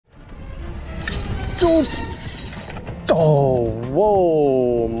Oh,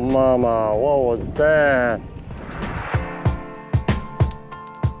 whoa, mama, what was that?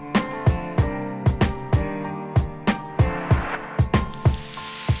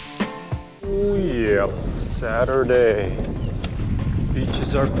 Oh, yep, Saturday.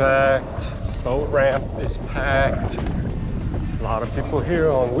 Beaches are packed, boat ramp is packed. A lot of people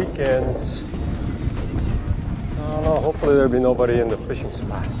here on weekends. I don't know, hopefully there'll be nobody in the fishing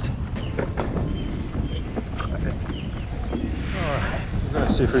spot. Alright, we're gonna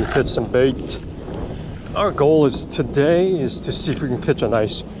see if we can catch some bait. Our goal today is to see if we can catch a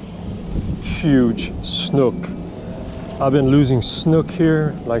nice huge snook. I've been losing snook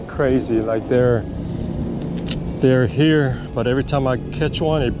here like crazy, like they're here, but every time I catch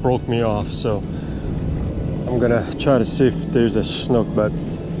one it broke me off. So I'm gonna try to see if there's a snook, but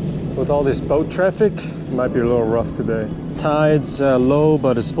with all this boat traffic it might be a little rough today. Tide's low,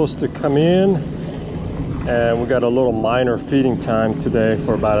 but it's supposed to come in, and we got a little minor feeding time today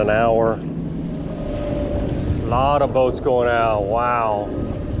for about an hour. A lot of boats going out. Wow.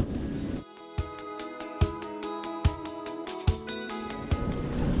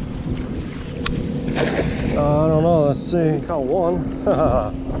 I don't know, let's see. Caught one.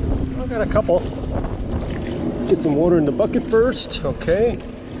 I got a couple. Get some water in the bucket first. Okay.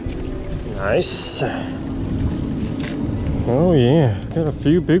 Nice. Oh yeah, got a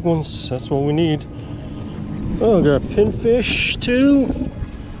few big ones. That's what we need. Oh, got pinfish too.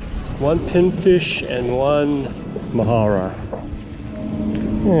 One pinfish and one mahara.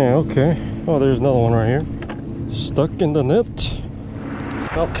 Yeah, okay. Oh, there's another one right here. Stuck in the net.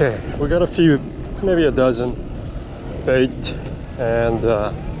 Okay, we got a few, maybe a dozen bait, and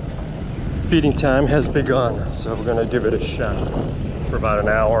feeding time has begun. So we're gonna give it a shot for about an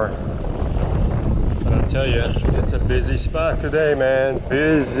hour. But I tell you, it's a busy spot today, man.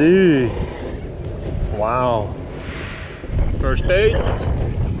 Busy. Wow. First bait.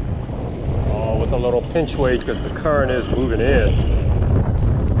 Oh, with a little pinch weight because the current is moving in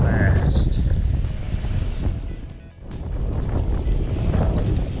fast.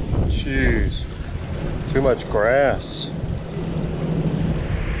 Jeez. Too much grass.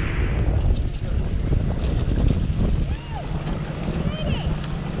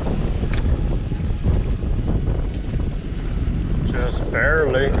 Just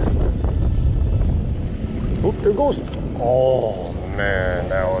barely. Oop, there goes. Oh man,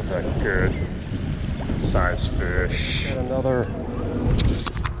 that was a good size fish. And another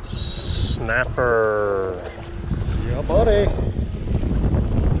snapper. Yeah, buddy.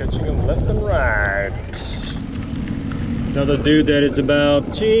 Catching them left and right. Another dude that is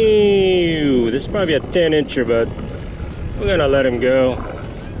about, this is probably a 10-incher, but we're gonna let him go.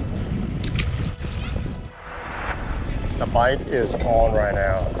 The bite is on right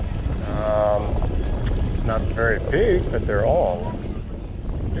now. Not very big, but they're on.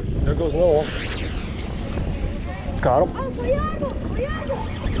 There goes another one. Got him.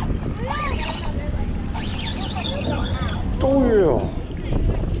 Oh yeah.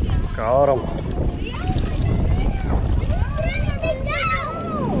 Got him.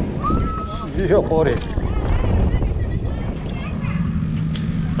 Yeah, buddy.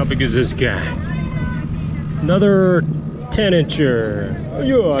 How big is this guy? Another 10-incher. Oh,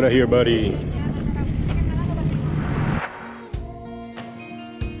 you out of here, buddy.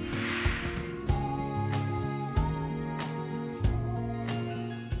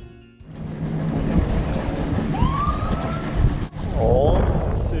 Oh,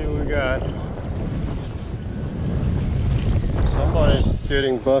 let's see what we got. Somebody's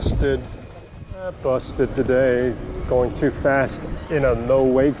getting busted. Busted today, going too fast in a no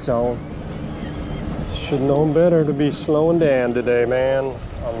wake zone. Should know better to be slowing down today, man.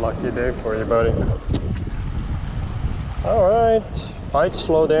 Unlucky day for you, buddy. All right, bites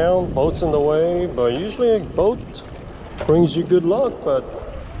slow down, boat's in the way, but usually a boat brings you good luck, but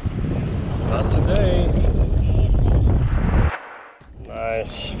not today.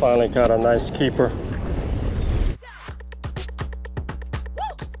 Nice, finally got a nice keeper.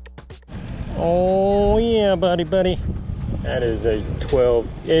 Oh yeah, buddy. That is a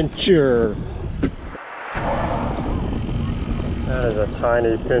 12-incher. That is a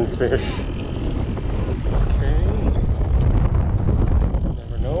tiny pinfish. Okay.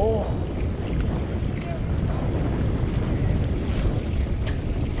 Never know.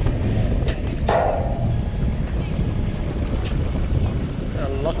 A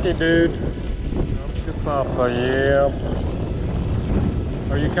lucky dude. Up to Papa, yeah.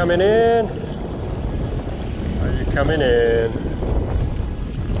 Are you coming in? Are you coming in?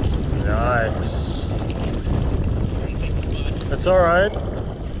 Nice. It's all right.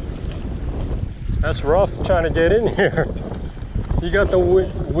 That's rough trying to get in here. You got the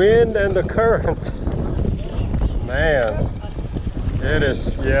wind and the current. Man, it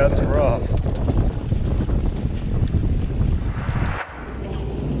is, yeah, it's rough.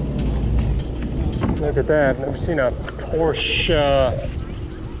 Look at that, never seen a Porsche.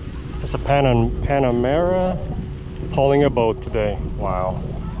 It's a Panamera pulling a boat today. Wow.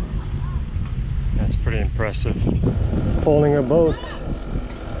 That's pretty impressive. Pulling a boat.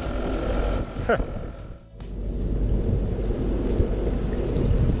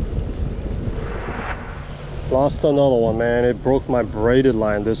 Lost another one, man. It broke my braided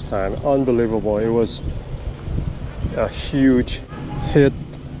line this time. Unbelievable. It was a huge hit.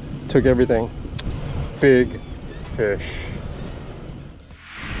 Took everything. Big fish.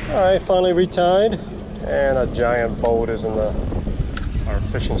 Alright, finally retied. And a giant boat is in our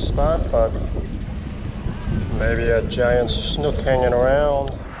fishing spot, but maybe a giant snook hanging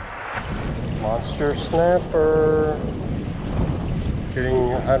around. Monster snapper.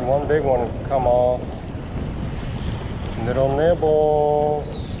 Had one big one come off. Little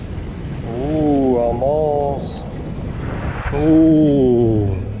nibbles. Ooh, almost.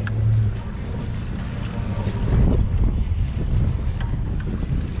 Ooh.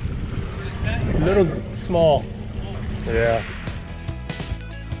 Little small. Yeah.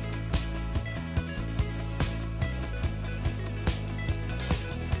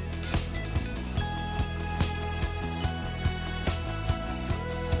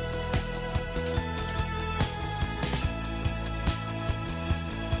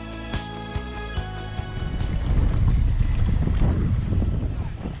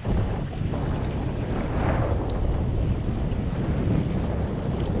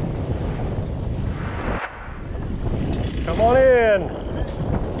 Come on in.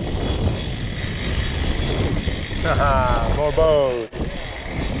 Haha, more boat.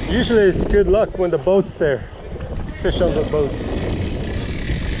 Usually it's good luck when the boat's there. Fish on the boat.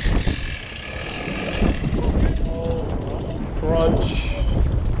 Oh, crunch.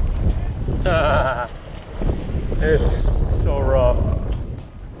 It's so rough.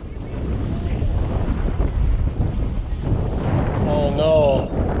 Oh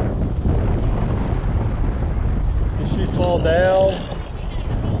no. Fall down.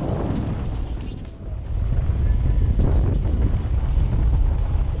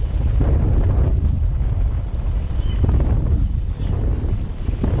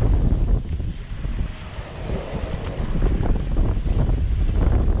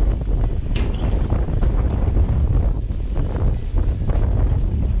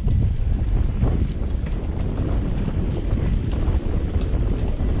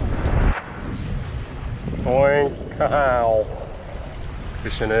 Boink. Ow.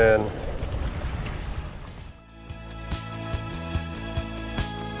 Fishing in.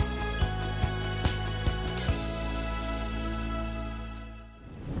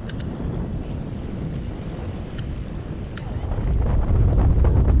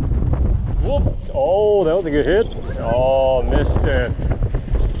 Whoop. Oh, that was a good hit. Oh, missed it.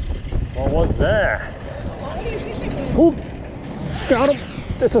 What was that? Whoop. Got him.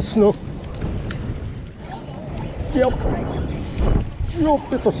 It's a snook. Yep.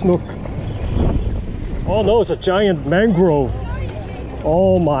 Yep, it's a snook. Oh no, it's a giant mangrove.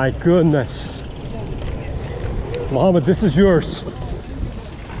 Oh my goodness. Muhammad, this is yours.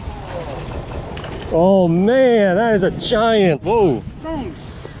 Oh man, that is a giant. Whoa.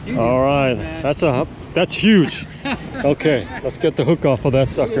 All right, that's huge. Okay, let's get the hook off of that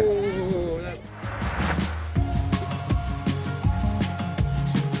sucker.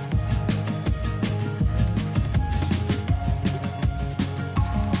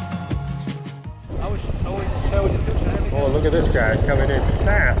 Oh, look at this guy coming in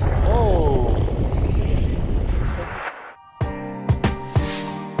fast. Oh.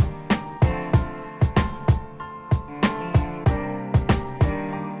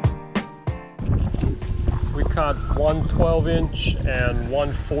 We caught one 12-inch and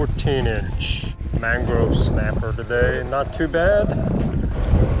one 14-inch mangrove snapper today. Not too bad.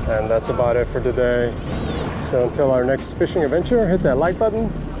 And that's about it for today. So until our next fishing adventure, hit that like button,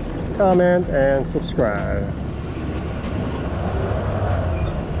 comment, and subscribe.